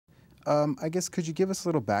I guess could you give us a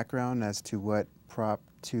little background as to what Prop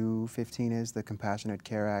 215 is, the Compassionate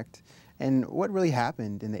Care Act, and what really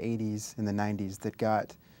happened in the 80s and the 90s that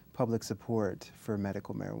got public support for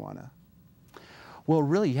medical marijuana? Well,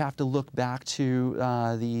 really, you have to look back to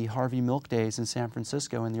the Harvey Milk days in San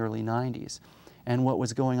Francisco in the early 90s. And what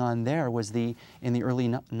was going on there was in the early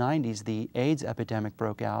 90s, the AIDS epidemic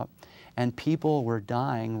broke out, and people were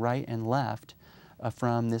dying right and left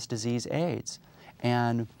from this disease AIDS.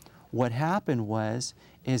 And what happened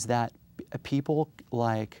is that people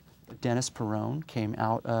like Dennis Perrone came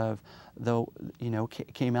out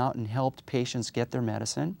and helped patients get their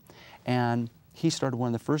medicine, and he started one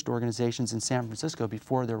of the first organizations in San Francisco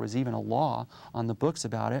before there was even a law on the books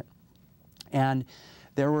about it. And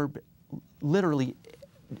there were literally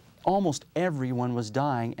almost everyone was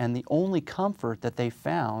dying, and the only comfort that they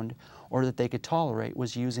found or that they could tolerate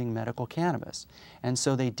was using medical cannabis. And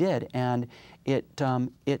so they did, and it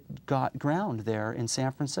got ground there in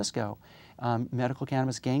San Francisco. Medical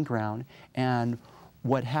cannabis gained ground, and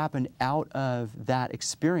what happened out of that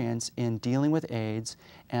experience in dealing with AIDS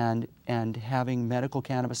and having medical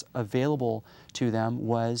cannabis available to them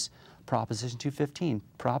was Proposition 215.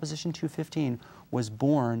 Proposition 215 was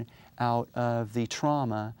born out of the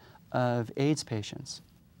trauma of AIDS patients.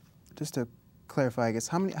 Just to clarify, I guess,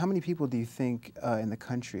 how many people do you think in the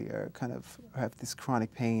country are have this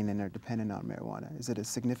chronic pain and are dependent on marijuana? Is it a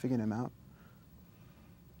significant amount?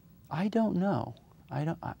 I don't know.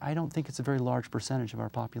 I don't think it's a very large percentage of our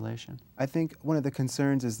population. I think one of the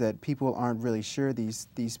concerns is that people aren't really sure these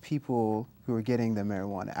people who are getting the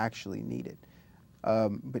marijuana actually need it.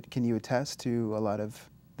 But can you attest to a lot of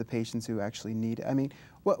the patients who actually need it? I mean,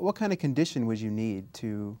 what kind of condition would you need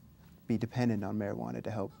to be dependent on marijuana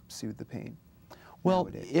to help soothe the pain? Well,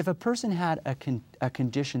 nowadays? If a person had a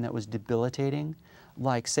condition that was debilitating,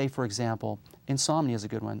 like, say, for example, insomnia is a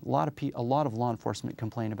good one. A lot of law enforcement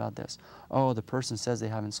complain about this. Oh, the person says they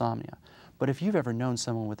have insomnia. But if you've ever known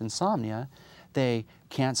someone with insomnia, they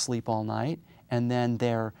can't sleep all night, and then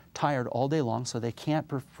they're tired all day long, so they can't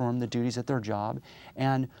perform the duties at their job.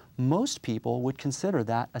 And most people would consider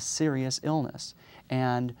that a serious illness.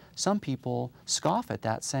 And some people scoff at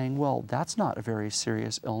that, saying, well, that's not a very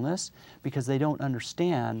serious illness, because they don't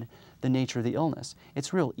understand the nature of the illness.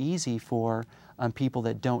 It's real easy for people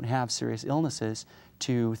that don't have serious illnesses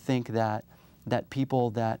to think that people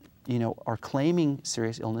that are claiming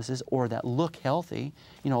serious illnesses or that look healthy,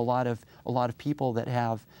 a lot of people that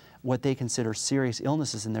have what they consider serious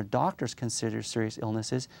illnesses and their doctors consider serious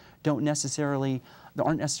illnesses aren't necessarily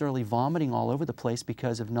vomiting all over the place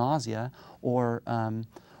because of nausea or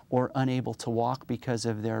unable to walk because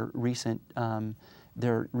of their recent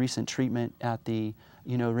treatment at the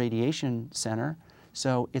radiation center.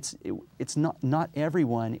 So it's not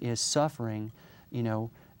everyone is suffering,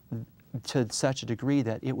 to such a degree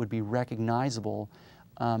that it would be recognizable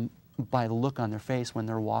by the look on their face when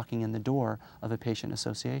they're walking in the door of a patient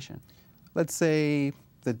association. Let's say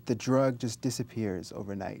that the drug just disappears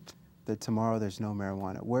overnight, that tomorrow there's no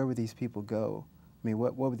marijuana. Where would these people go? I mean,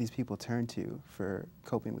 what would these people turn to for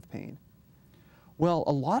coping with pain? Well,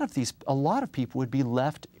 a lot of people would be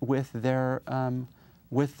left with their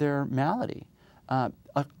malady.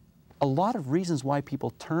 A lot of reasons why people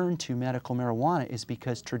turn to medical marijuana is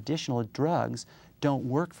because traditional drugs don't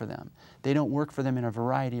work for them. They don't work for them in a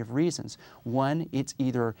variety of reasons. One, it's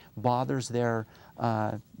either bothers their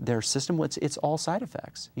system. It's all side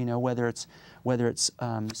effects. Whether it's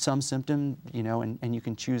some symptom, and you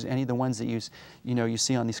can choose any of the ones that you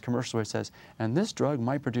see on these commercials where it says, and this drug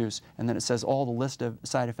might produce, and then it says all the list of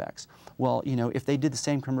side effects. Well, if they did the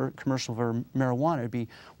same commercial for marijuana, it'd be,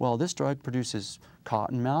 well, this drug produces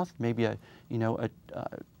cotton mouth, maybe a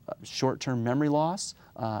short-term memory loss,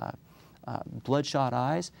 bloodshot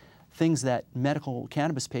eyes, things that medical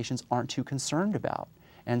cannabis patients aren't too concerned about.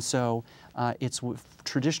 And so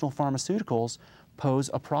traditional pharmaceuticals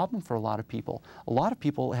pose a problem for a lot of people. A lot of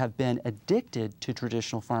people have been addicted to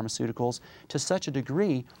traditional pharmaceuticals to such a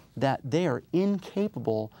degree that they are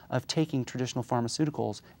incapable of taking traditional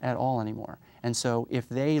pharmaceuticals at all anymore. And so if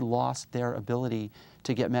they lost their ability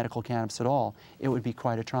to get medical cannabis at all, it would be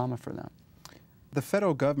quite a trauma for them. The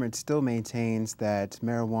federal government still maintains that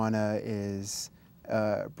marijuana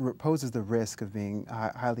poses the risk of being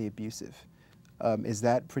highly abusive. Is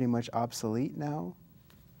that pretty much obsolete now?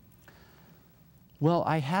 Well,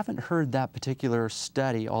 I haven't heard that particular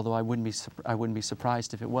study, although I wouldn't be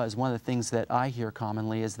surprised if it was. One of the things that I hear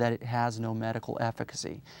commonly is that it has no medical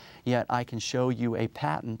efficacy. Yet I can show you a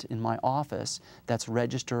patent in my office that's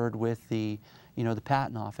registered with the you know, the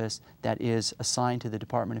patent office that is assigned to the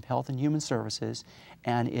Department of Health and Human Services,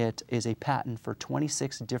 and it is a patent for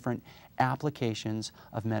 26 different applications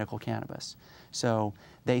of medical cannabis. So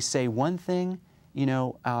they say one thing, you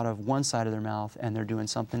know, out of one side of their mouth, and they're doing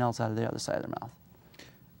something else out of the other side of their mouth.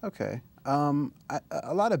 Okay.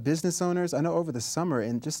 A lot of business owners, I know over the summer,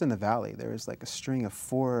 and just in the Valley, there was like a string of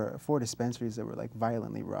four dispensaries that were like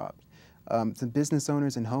violently robbed. Some business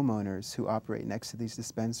owners and homeowners who operate next to these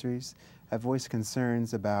dispensaries have voiced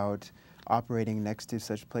concerns about operating next to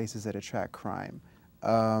such places that attract crime.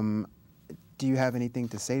 Do you have anything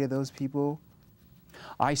to say to those people?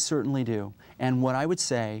 I certainly do. And what I would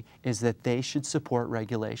say is that they should support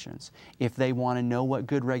regulations. If they want to know what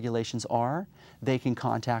good regulations are, they can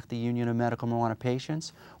contact the Union of Medical Marijuana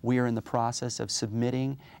Patients. We are in the process of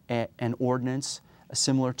submitting an ordinance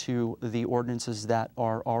similar to the ordinances that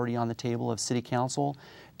are already on the table of City Council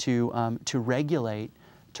to regulate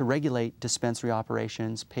dispensary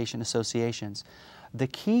operations, patient associations. The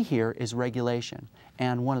key here is regulation,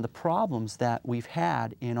 and one of the problems that we've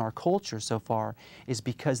had in our culture so far is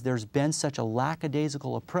because there's been such a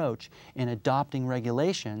lackadaisical approach in adopting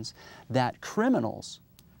regulations that criminals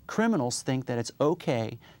think that it's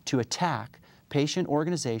okay to attack patient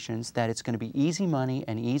organizations, that it's going to be easy money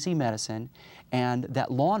and easy medicine, and that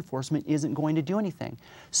law enforcement isn't going to do anything.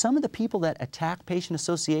 Some of the people that attack patient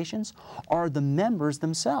associations are the members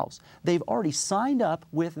themselves. They've already signed up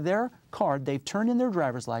with their card, they've turned in their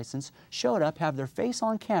driver's license, showed up, have their face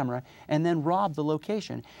on camera, and then robbed the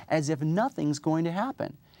location as if nothing's going to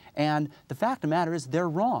happen. And the fact of the matter is they're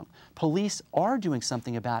wrong. Police are doing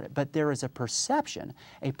something about it, but there is a perception,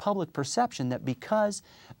 a public perception, that because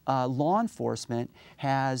law enforcement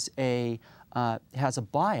has a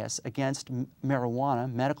bias against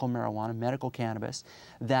marijuana, medical cannabis,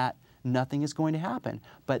 that nothing is going to happen.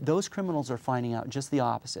 But those criminals are finding out just the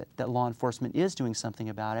opposite, that law enforcement is doing something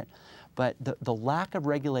about it. But the lack of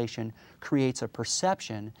regulation creates a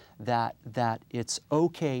perception that it's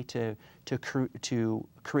okay to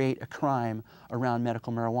create a crime around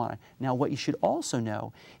medical marijuana. Now, what you should also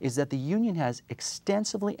know is that the union has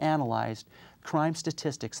extensively analyzed crime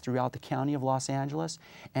statistics throughout the county of Los Angeles,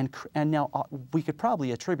 and now we could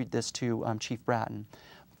probably attribute this to Chief Bratton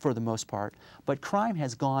for the most part, but crime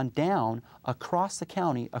has gone down across the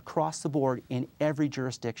county, across the board, in every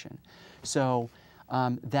jurisdiction. So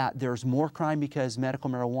that there's more crime because medical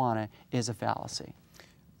marijuana is a fallacy.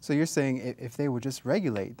 So you're saying if they would just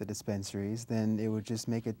regulate the dispensaries, then it would just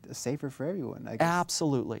make it safer for everyone, I guess?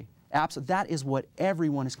 Absolutely. That is what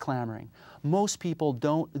everyone is clamoring. Most people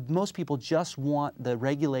just want the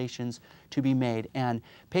regulations to be made, and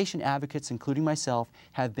patient advocates, including myself,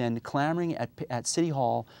 have been clamoring at City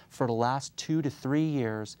Hall for the last 2 to 3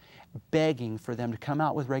 years, begging for them to come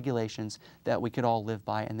out with regulations that we could all live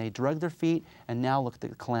by, and they drug their feet, and now look at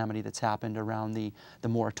the calamity that's happened around the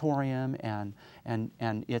moratorium and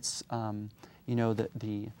its, you know,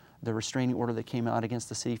 the restraining order that came out against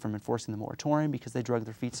the city from enforcing the moratorium because they drug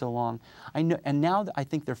their feet so long. I know, and now I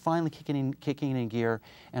think they're finally kicking in gear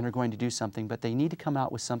and are going to do something, but they need to come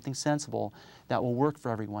out with something sensible that will work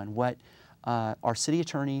for everyone. What our city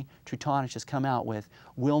attorney, Trutanich, has come out with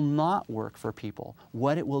will not work for people.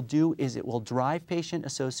 What it will do is it will drive patient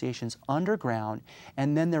associations underground,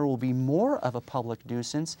 and then there will be more of a public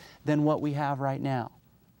nuisance than what we have right now.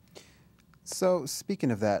 So speaking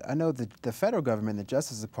of that, I know the federal government, the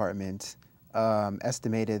Justice Department,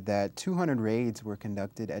 estimated that 200 raids were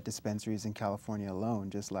conducted at dispensaries in California alone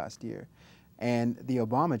just last year. And the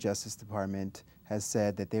Obama Justice Department has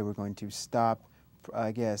said that they were going to stop,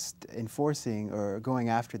 I guess, enforcing or going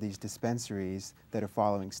after these dispensaries that are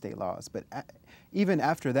following state laws. But even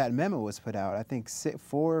after that memo was put out, I think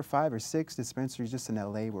 4, 5, or 6 dispensaries just in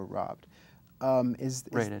LA were robbed.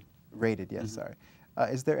 Raided. Raided, yes, sorry.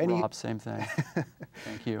 Is there any Rob, same thing.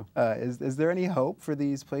 Thank you. Is there any hope for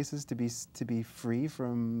these places to be free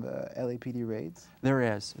from LAPD raids? There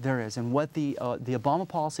is, and what the Obama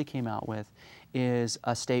policy came out with is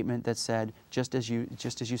a statement that said, just as you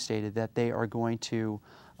stated, that they are going to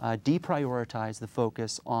deprioritize the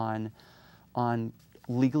focus on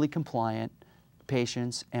legally compliant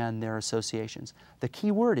patients and their associations. The key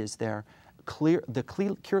word is there,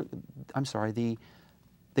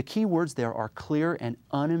 the key words there are clear and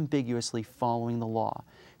unambiguously following the law.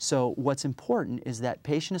 So what's important is that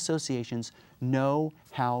patient associations know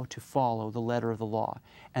how to follow the letter of the law,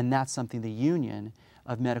 and that's something the Union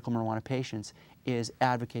of Medical Marijuana Patients is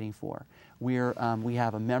advocating for. We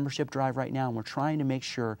have a membership drive right now, and we're trying to make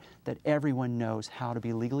sure that everyone knows how to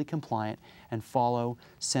be legally compliant and follow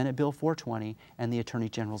Senate Bill 420 and the Attorney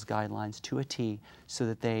General's guidelines to a T, so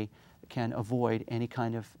that they can avoid any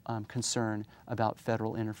kind of concern about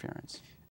federal interference.